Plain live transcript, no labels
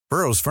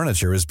Burrow's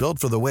furniture is built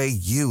for the way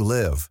you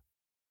live.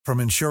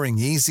 From ensuring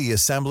easy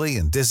assembly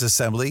and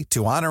disassembly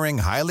to honoring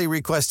highly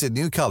requested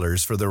new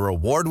colors for their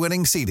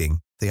award-winning seating,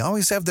 they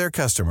always have their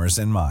customers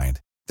in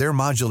mind. Their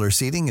modular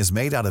seating is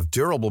made out of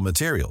durable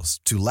materials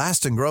to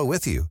last and grow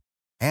with you.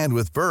 And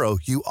with Burrow,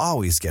 you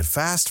always get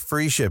fast,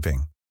 free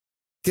shipping.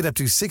 Get up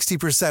to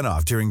 60%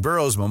 off during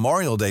Burrow's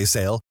Memorial Day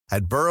sale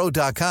at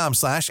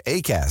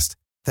burrow.com/ACAST.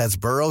 That's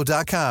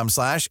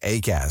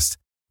burrow.com/ACAST.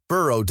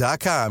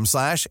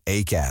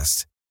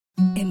 burrow.com/ACAST.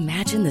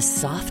 Imagine the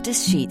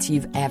softest sheets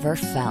you've ever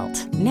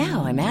felt.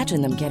 Now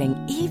imagine them getting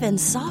even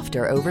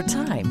softer over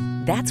time.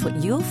 That's what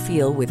you'll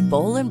feel with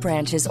Boll &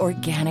 Branch's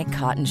organic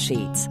cotton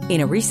sheets.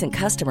 In a recent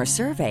customer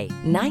survey,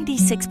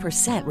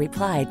 96%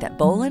 replied that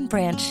Boll &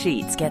 Branch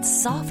sheets get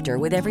softer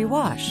with every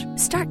wash.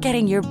 Start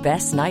getting your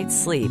best night's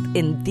sleep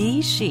in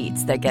these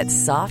sheets that get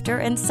softer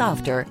and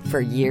softer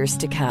for years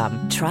to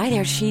come. Try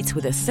their sheets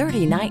with a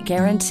 30-night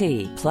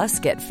guarantee. Plus,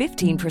 get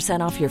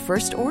 15% off your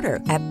first order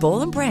at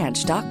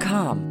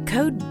bollandbranch.com.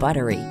 Code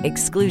BUTTERY.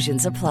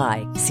 Exclusions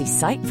apply. See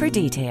site for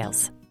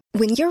details.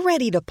 When you're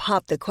ready to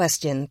pop the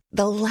question,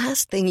 the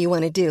last thing you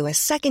want to do is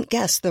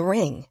second-guess the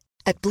ring.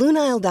 At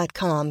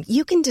BlueNile.com,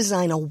 you can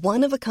design a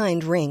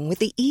one-of-a-kind ring with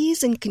the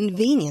ease and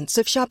convenience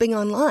of shopping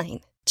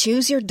online.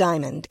 Choose your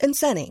diamond and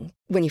setting.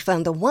 When you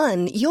find the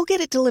one, you'll get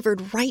it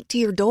delivered right to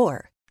your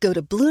door. Go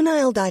to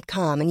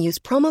BlueNile.com and use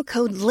promo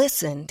code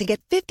LISTEN to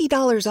get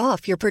 $50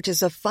 off your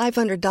purchase of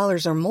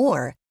 $500 or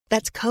more.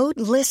 That's code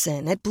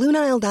LISTEN at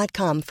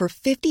BlueNile.com for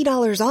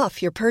 $50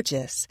 off your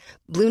purchase.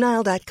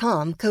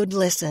 BlueNile.com, code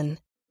LISTEN.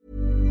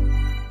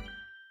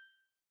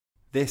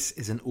 This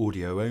is an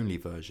audio-only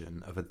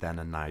version of a Then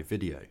and Now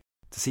video.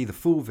 To see the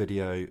full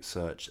video,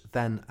 search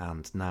Then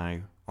and Now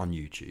on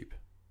YouTube.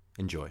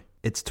 Enjoy.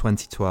 It's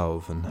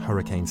 2012 and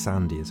Hurricane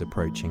Sandy is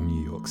approaching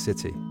New York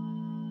City.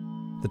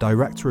 The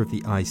director of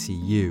the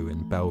ICU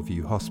in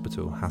Bellevue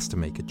Hospital has to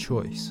make a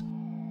choice.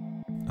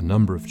 A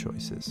number of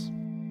choices.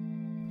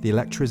 The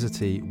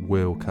electricity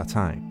will cut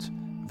out,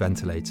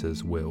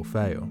 ventilators will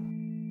fail.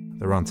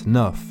 There aren't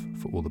enough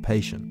for all the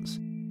patients.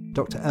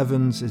 Dr.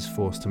 Evans is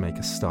forced to make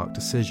a stark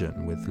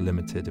decision with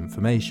limited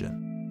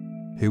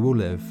information. Who will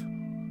live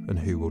and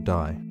who will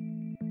die?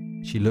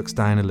 She looks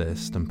down a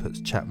list and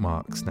puts check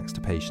marks next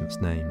to patients'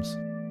 names.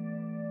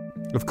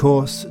 Of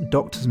course,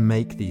 doctors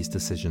make these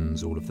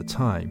decisions all of the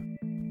time.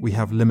 We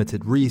have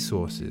limited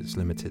resources,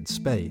 limited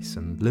space,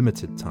 and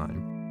limited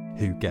time.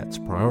 Who gets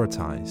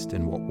prioritised,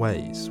 in what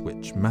ways,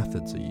 which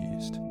methods are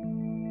used?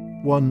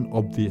 One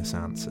obvious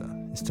answer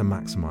is to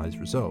maximise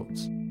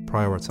results,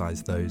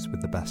 prioritise those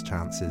with the best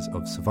chances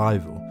of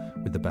survival,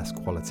 with the best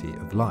quality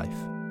of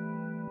life.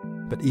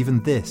 But even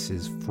this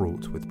is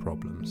fraught with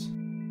problems.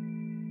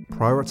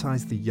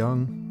 Prioritise the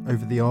young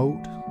over the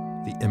old,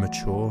 the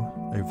immature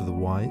over the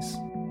wise?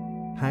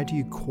 How do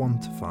you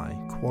quantify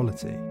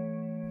quality?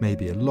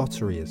 Maybe a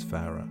lottery is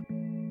fairer.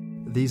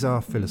 These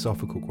are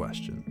philosophical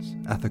questions,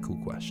 ethical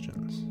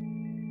questions.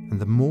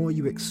 And the more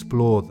you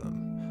explore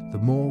them, the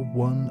more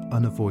one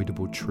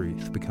unavoidable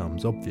truth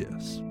becomes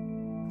obvious.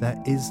 There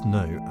is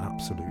no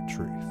absolute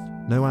truth,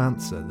 no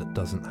answer that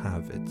doesn't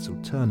have its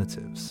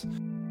alternatives.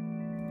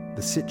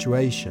 The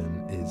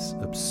situation is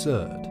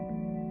absurd.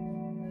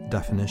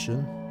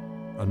 Definition: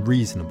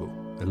 unreasonable,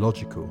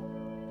 illogical,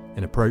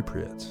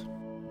 inappropriate.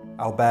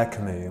 Albert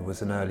Camus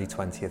was an early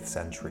 20th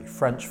century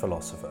French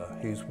philosopher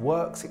whose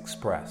works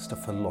expressed a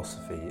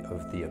philosophy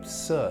of the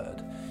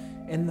absurd.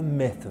 In The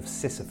Myth of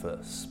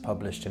Sisyphus,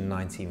 published in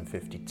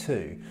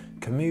 1952,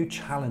 Camus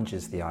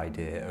challenges the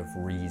idea of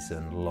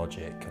reason,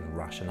 logic, and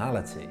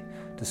rationality,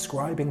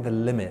 describing the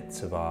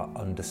limits of our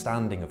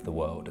understanding of the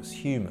world as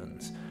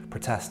humans,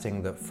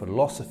 protesting that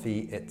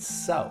philosophy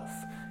itself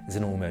is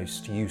an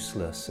almost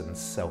useless and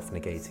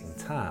self-negating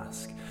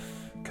task.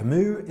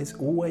 Camus is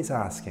always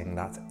asking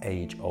that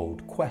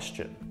age-old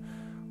question: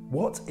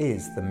 what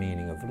is the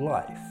meaning of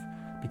life?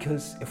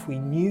 Because if we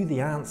knew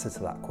the answer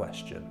to that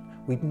question,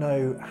 we'd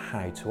know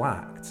how to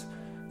act.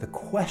 The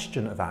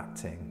question of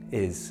acting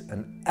is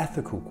an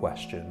ethical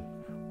question.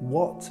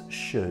 What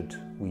should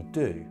we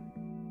do?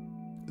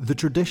 The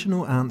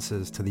traditional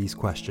answers to these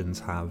questions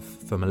have,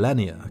 for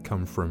millennia,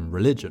 come from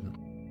religion.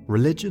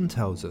 Religion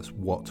tells us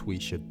what we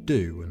should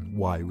do and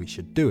why we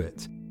should do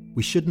it.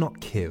 We should not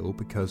kill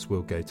because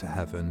we'll go to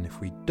heaven if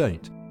we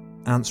don't.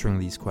 Answering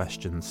these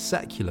questions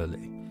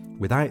secularly,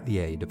 without the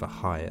aid of a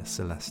higher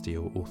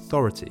celestial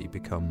authority,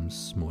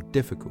 becomes more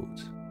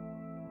difficult.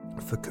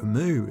 For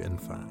Camus, in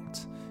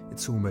fact,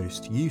 it's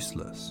almost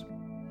useless.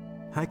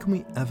 How can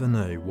we ever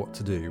know what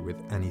to do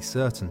with any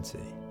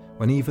certainty,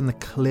 when even the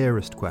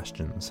clearest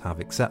questions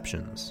have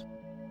exceptions?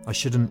 I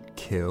shouldn't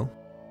kill.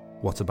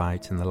 What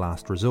about in the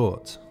last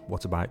resort?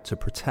 What about to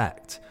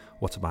protect?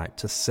 What about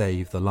to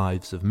save the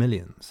lives of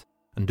millions?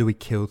 And do we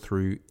kill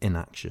through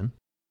inaction?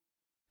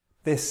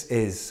 This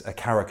is a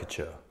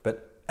caricature,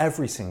 but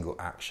every single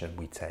action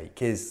we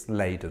take is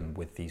laden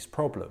with these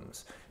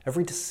problems.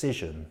 Every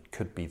decision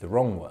could be the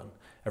wrong one.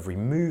 Every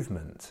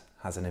movement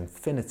has an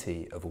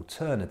infinity of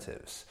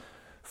alternatives.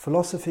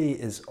 Philosophy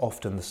is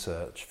often the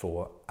search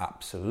for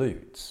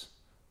absolutes.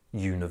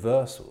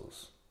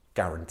 universals,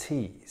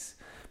 guarantees.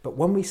 But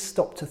when we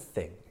stop to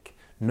think,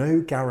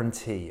 no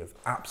guarantee of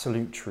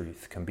absolute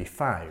truth can be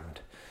found.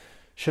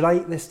 Should I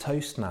eat this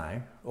toast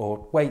now,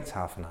 or wait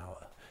half an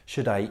hour?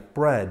 Should I eat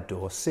bread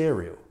or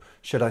cereal?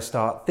 Should I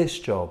start this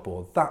job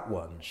or that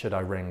one? Should I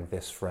ring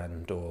this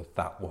friend or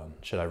that one?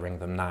 Should I ring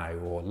them now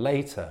or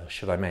later?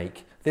 Should I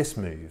make this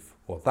move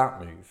or that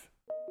move?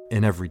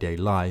 In everyday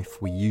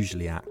life, we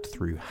usually act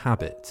through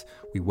habit.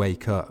 We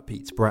wake up,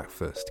 eat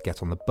breakfast,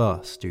 get on the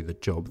bus, do the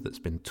job that's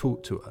been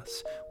taught to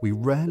us. We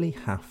rarely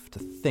have to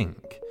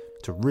think,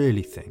 to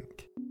really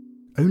think.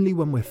 Only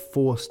when we're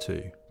forced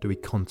to do we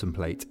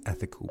contemplate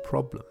ethical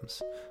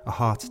problems. A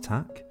heart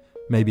attack?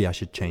 Maybe I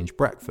should change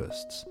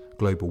breakfasts.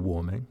 Global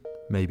warming?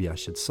 Maybe I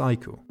should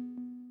cycle.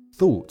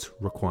 Thought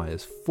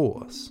requires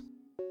force.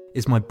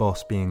 Is my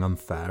boss being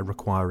unfair,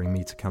 requiring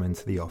me to come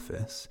into the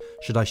office?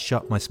 Should I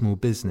shut my small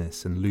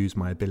business and lose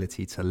my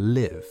ability to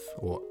live,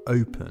 or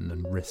open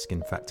and risk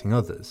infecting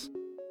others?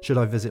 Should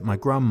I visit my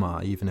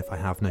grandma even if I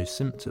have no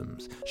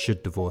symptoms?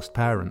 Should divorced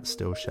parents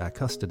still share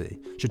custody?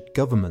 Should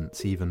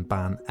governments even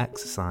ban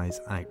exercise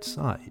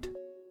outside?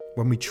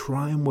 When we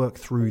try and work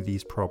through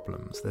these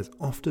problems, there's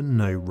often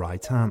no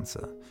right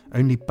answer,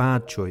 only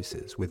bad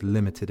choices with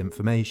limited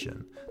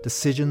information.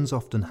 Decisions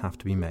often have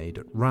to be made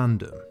at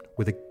random,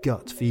 with a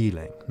gut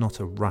feeling, not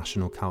a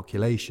rational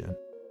calculation.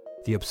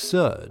 The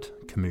absurd,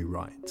 Camus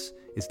writes,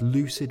 is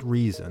lucid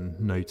reason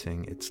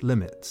noting its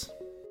limits.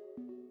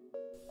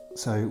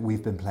 So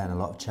we've been playing a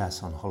lot of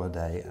chess on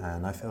holiday,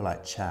 and I feel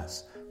like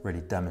chess really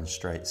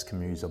demonstrates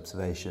Camus'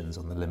 observations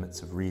on the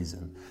limits of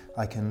reason.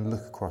 I can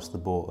look across the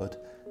board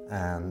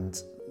and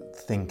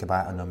think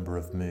about a number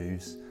of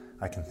moves.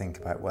 I can think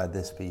about where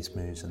this piece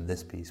moves and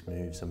this piece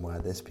moves and where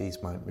this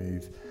piece might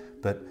move.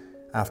 But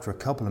after a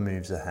couple of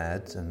moves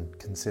ahead and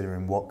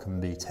considering what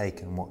can be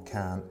taken and what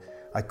can't,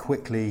 I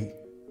quickly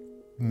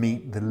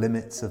meet the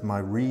limits of my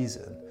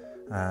reason,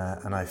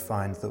 and I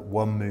find that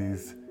one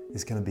move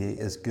is going to be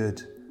as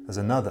good as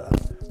another.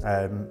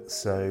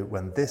 So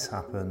when this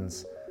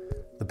happens,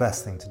 the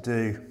best thing to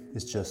do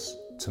is just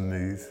to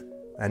move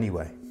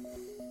anyway.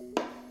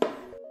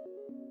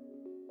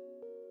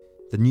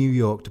 The New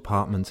York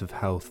Department of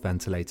Health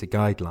ventilator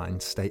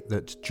guidelines state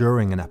that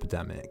during an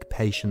epidemic,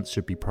 patients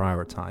should be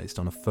prioritised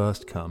on a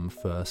first-come,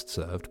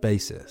 first-served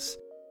basis.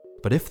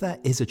 But if there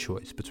is a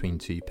choice between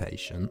two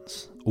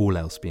patients, all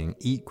else being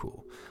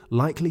equal,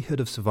 likelihood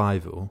of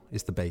survival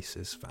is the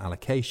basis for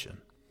allocation.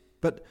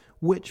 But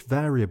which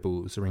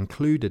variables are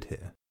included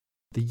here?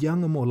 The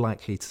young are more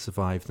likely to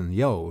survive than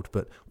the old,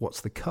 but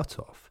what's the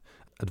cut-off?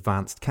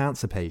 Advanced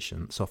cancer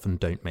patients often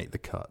don't make the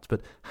cut,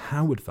 but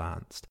how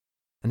advanced?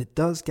 And it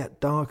does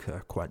get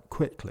darker quite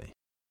quickly.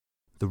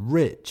 The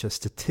rich are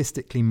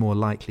statistically more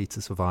likely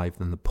to survive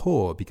than the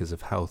poor because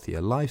of healthier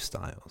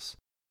lifestyles.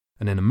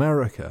 And in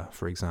America,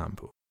 for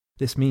example,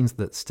 this means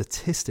that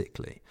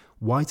statistically,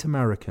 white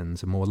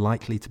Americans are more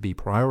likely to be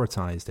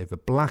prioritized over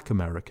black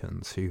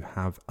Americans who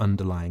have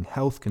underlying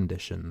health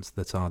conditions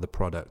that are the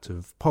product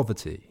of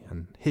poverty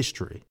and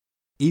history.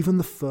 Even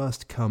the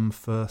first-come,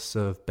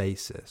 first-served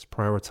basis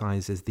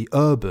prioritizes the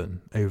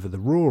urban over the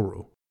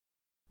rural.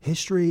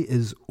 History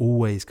is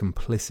always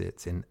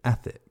complicit in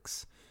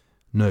ethics.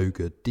 No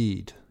good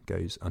deed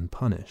goes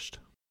unpunished.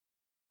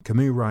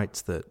 Camus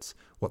writes that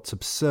what's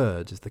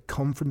absurd is the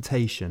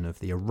confrontation of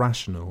the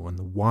irrational and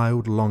the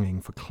wild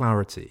longing for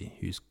clarity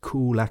whose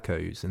cool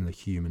echoes in the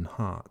human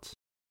heart.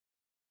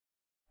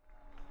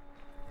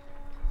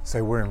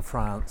 So we're in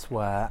France,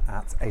 where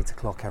at 8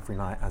 o'clock every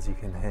night, as you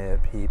can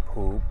hear,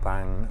 people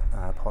bang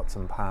pots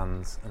and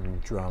pans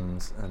and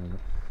drums and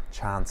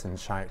chant and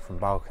shout from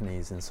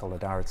balconies in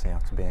solidarity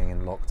after being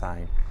in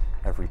lockdown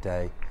every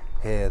day.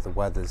 Here the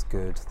weather's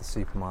good, the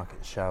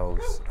supermarket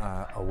shelves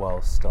are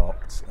well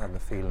stocked, and the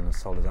feeling of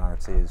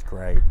solidarity is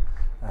great.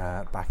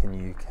 Back in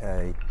the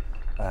UK,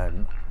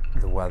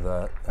 the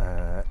weather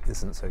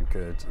isn't so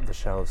good, the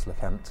shelves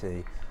look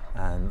empty,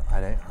 and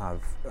I don't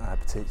have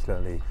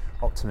particularly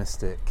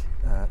optimistic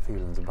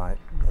feelings about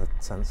the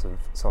sense of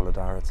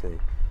solidarity,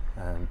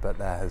 but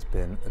there has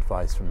been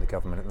advice from the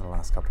government in the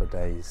last couple of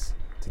days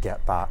to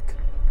get back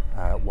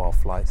while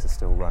flights are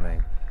still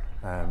running.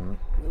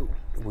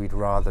 We'd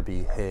rather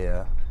be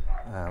here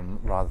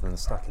rather than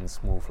stuck in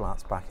small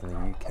flats back in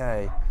the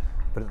UK,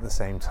 but at the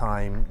same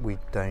time we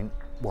don't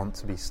want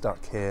to be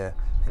stuck here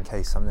in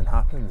case something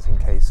happens, in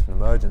case of an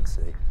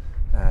emergency,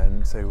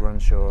 so we're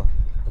unsure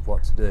of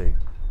what to do.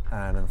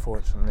 And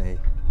unfortunately,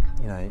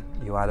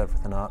 you add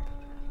everything up,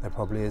 there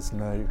probably is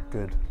no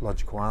good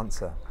logical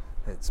answer.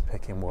 It's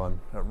picking one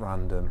at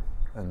random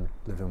and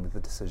living with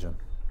the decision.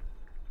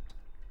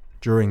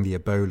 During the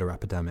Ebola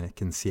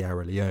epidemic in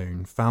Sierra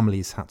Leone,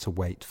 families had to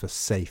wait for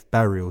safe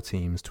burial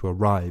teams to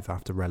arrive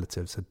after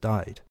relatives had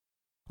died.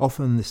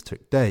 Often this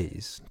took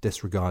days,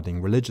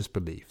 disregarding religious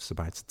beliefs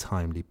about a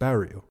timely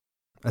burial.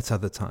 At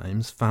other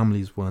times,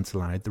 families weren't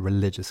allowed the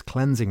religious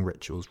cleansing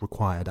rituals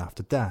required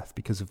after death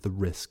because of the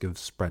risk of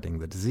spreading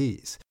the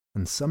disease.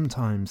 and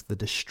sometimes the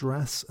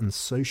distress and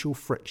social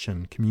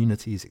friction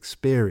communities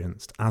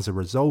experienced as a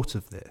result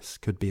of this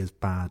could be as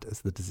bad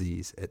as the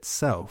disease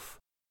itself.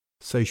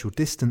 Social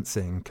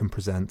distancing can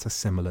present a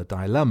similar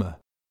dilemma.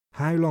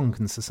 How long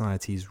can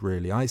societies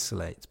really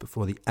isolate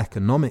before the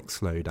economic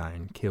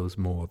slowdown kills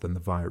more than the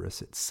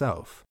virus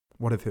itself?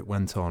 What if it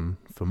went on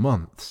for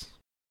months?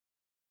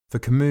 For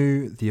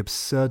Camus, the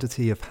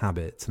absurdity of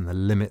habit and the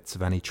limits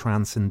of any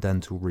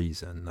transcendental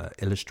reason are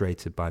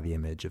illustrated by the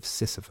image of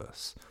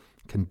Sisyphus,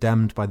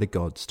 condemned by the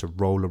gods to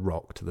roll a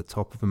rock to the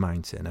top of a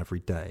mountain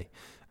every day,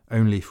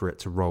 only for it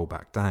to roll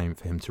back down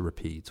for him to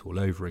repeat all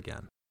over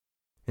again.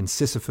 In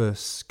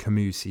Sisyphus,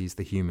 Camus sees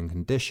the human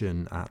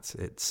condition at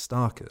its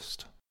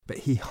starkest, but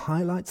he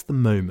highlights the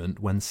moment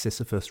when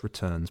Sisyphus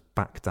returns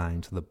back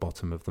down to the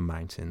bottom of the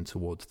mountain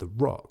towards the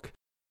rock.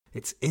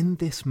 It's in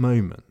this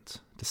moment,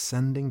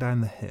 descending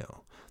down the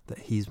hill, that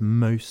he's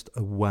most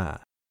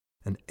aware,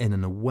 and in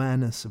an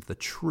awareness of the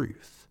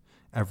truth,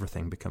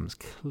 everything becomes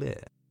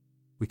clear.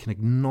 We can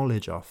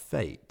acknowledge our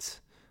fate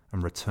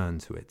and return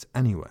to it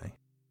anyway.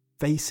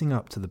 Facing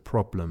up to the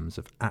problems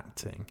of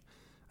acting,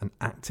 and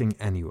acting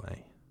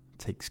anyway,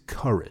 takes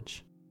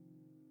courage.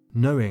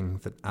 Knowing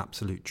that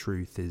absolute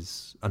truth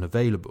is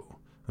unavailable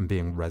and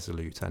being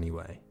resolute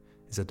anyway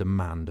is a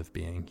demand of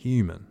being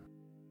human.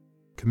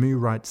 Camus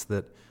writes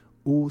that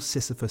all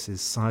Sisyphus's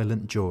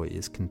silent joy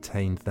is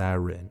contained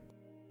therein.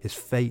 His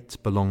fate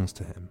belongs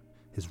to him.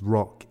 His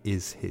rock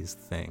is his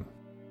thing.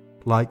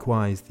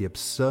 Likewise, the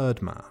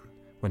absurd man,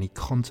 when he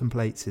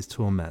contemplates his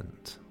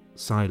torment,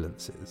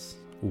 silences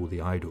all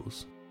the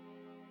idols.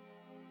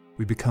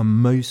 We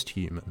become most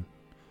human,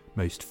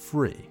 most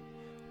free,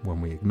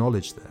 when we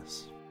acknowledge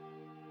this.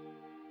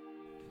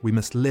 We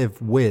must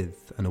live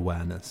with an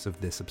awareness of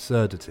this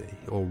absurdity,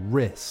 or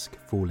risk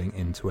falling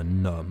into a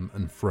numb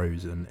and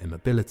frozen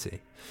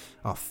immobility.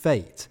 Our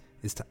fate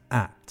is to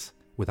act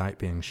without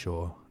being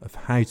sure of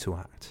how to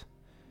act.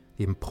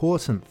 The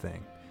important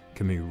thing,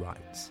 Camus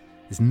writes,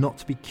 is not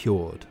to be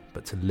cured,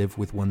 but to live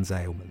with one's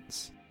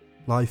ailments.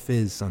 Life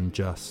is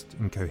unjust,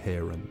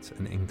 incoherent,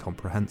 and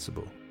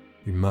incomprehensible.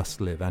 We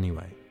must live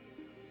anyway.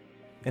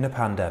 In a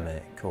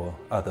pandemic or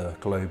other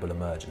global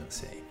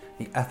emergency,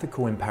 the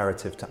ethical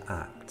imperative to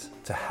act,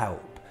 to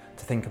help,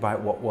 to think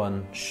about what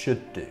one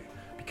should do,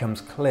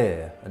 becomes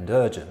clear and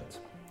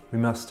urgent. We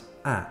must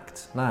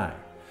act now.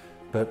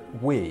 But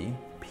we,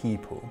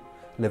 people,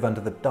 live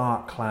under the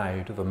dark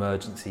cloud of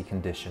emergency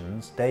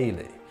conditions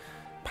daily.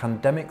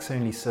 Pandemics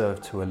only serve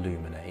to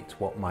illuminate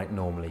what might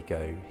normally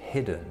go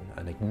hidden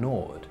and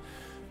ignored.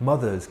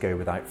 Mothers go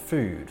without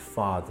food,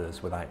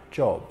 fathers without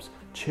jobs,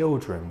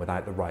 children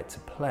without the right to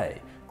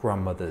play,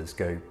 grandmothers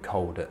go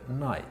cold at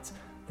night.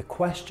 The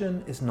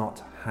question is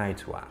not how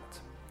to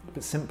act,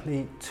 but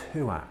simply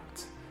to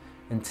act.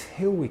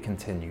 Until we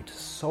continue to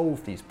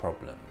solve these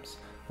problems,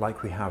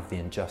 like we have the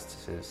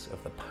injustices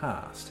of the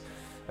past,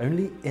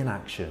 only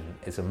inaction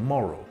is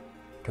immoral.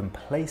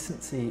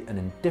 Complacency and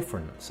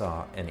indifference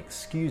are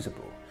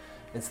inexcusable.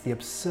 It's the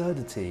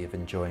absurdity of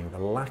enjoying the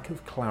lack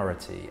of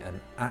clarity and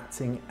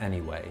acting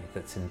anyway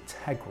that's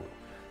integral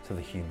to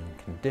the human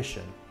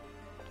condition.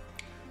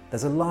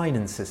 There's a line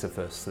in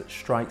Sisyphus that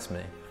strikes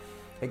me.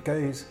 It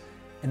goes,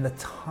 "In the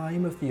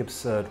time of the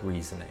absurd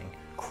reasoning,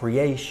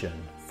 creation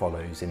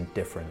follows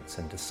indifference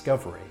and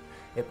discovery.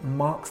 It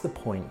marks the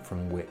point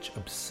from which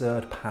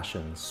absurd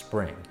passions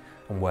spring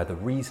and where the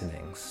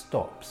reasoning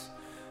stops."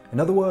 In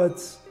other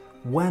words,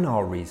 when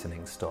our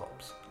reasoning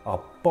stops,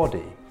 our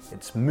body,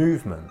 its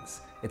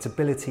movements, its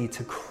ability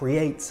to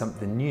create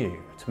something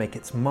new, to make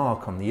its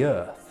mark on the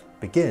earth,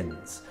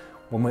 begins.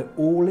 When we're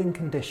all in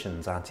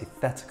conditions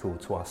antithetical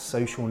to our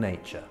social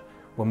nature,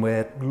 when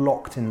we're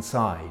locked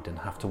inside and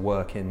have to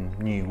work in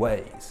new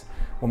ways,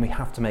 when we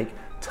have to make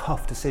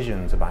tough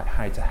decisions about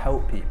how to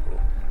help people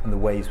and the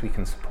ways we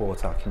can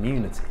support our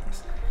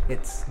communities,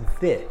 it's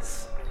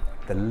this,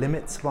 the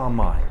limits of our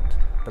mind,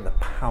 but the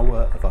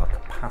power of our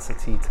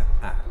capacity to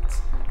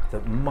act,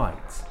 that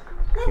might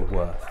be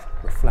worth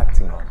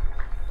reflecting on.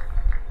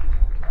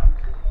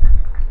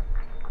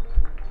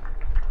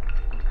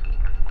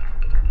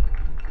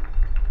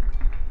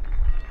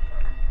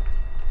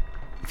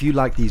 If you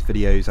like these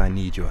videos, I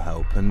need your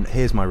help, and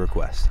here's my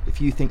request.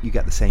 If you think you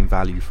get the same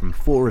value from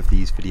 4 of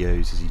these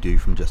videos as you do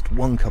from just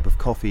 1 cup of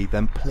coffee,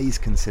 then please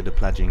consider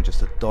pledging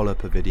just $1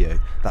 per video.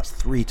 That's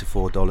 $3 to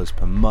 $4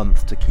 per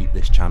month to keep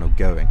this channel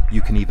going.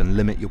 You can even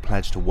limit your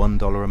pledge to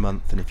 $1 a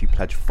month, and if you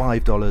pledge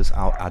 $5,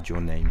 I'll add your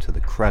name to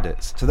the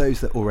credits. To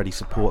those that already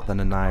support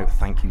Then and Now,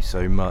 thank you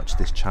so much.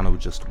 This channel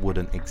just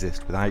wouldn't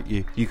exist without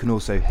you. You can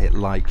also hit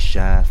like,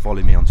 share,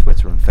 follow me on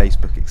Twitter and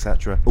Facebook,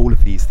 etc. All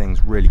of these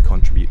things really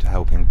contribute to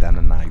helping Then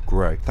and Now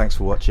grow. Thanks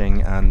for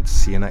watching, and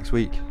see you next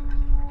week.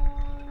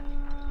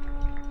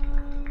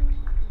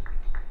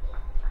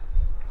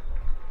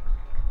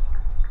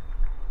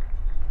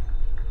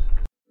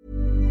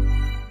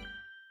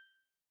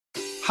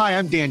 Hi,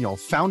 I'm Daniel,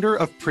 founder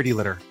of Pretty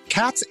Litter.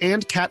 Cats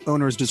and cat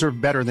owners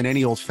deserve better than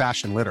any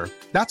old-fashioned litter.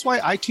 That's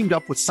why I teamed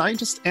up with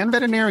scientists and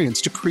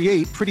veterinarians to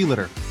create Pretty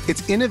Litter.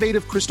 Its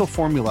innovative crystal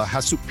formula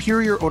has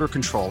superior odor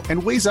control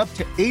and weighs up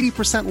to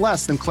 80%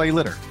 less than clay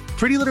litter.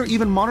 Pretty Litter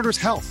even monitors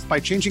health by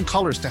changing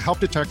colors to help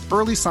detect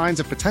early signs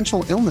of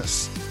potential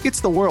illness.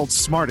 It's the world's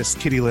smartest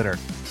kitty litter.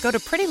 Go to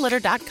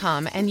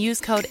prettylitter.com and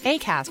use code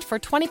ACAST for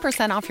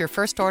 20% off your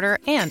first order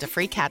and a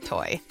free cat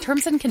toy.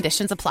 Terms and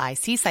conditions apply.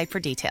 See site for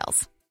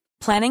details.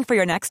 Planning for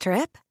your next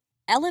trip?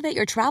 Elevate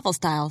your travel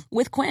style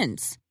with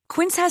Quince.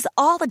 Quince has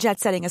all the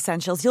jet-setting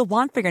essentials you'll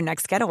want for your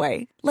next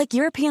getaway, like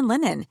European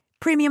linen,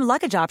 premium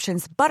luggage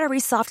options, buttery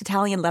soft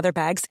Italian leather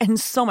bags, and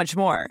so much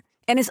more.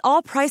 And is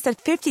all priced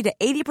at 50 to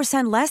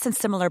 80% less than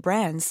similar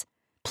brands.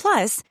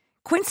 Plus,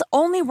 Quince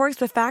only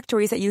works with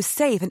factories that use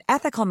safe and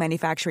ethical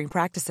manufacturing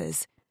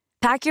practices.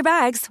 Pack your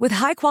bags with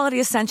high-quality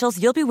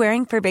essentials you'll be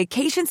wearing for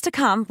vacations to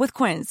come with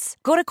Quince.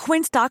 Go to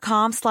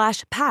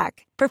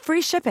quince.com/pack for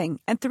free shipping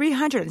and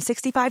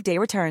 365-day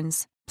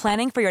returns.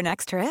 Planning for your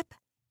next trip?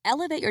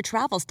 Elevate your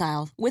travel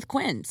style with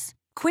Quince.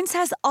 Quince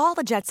has all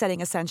the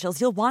jet-setting essentials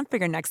you'll want for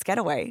your next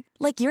getaway,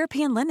 like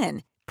European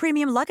linen,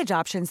 premium luggage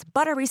options,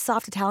 buttery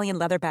soft Italian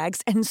leather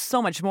bags, and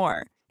so much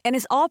more. And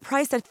is all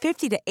priced at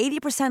 50 to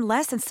 80%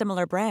 less than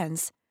similar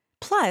brands.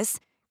 Plus,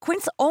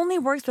 Quince only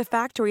works with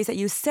factories that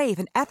use safe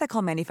and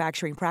ethical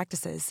manufacturing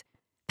practices.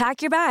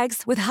 Pack your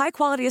bags with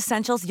high-quality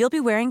essentials you'll be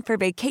wearing for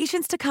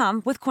vacations to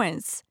come with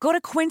Quince. Go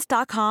to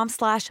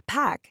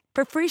quince.com/pack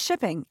for free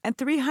shipping and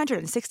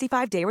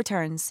 365-day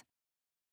returns.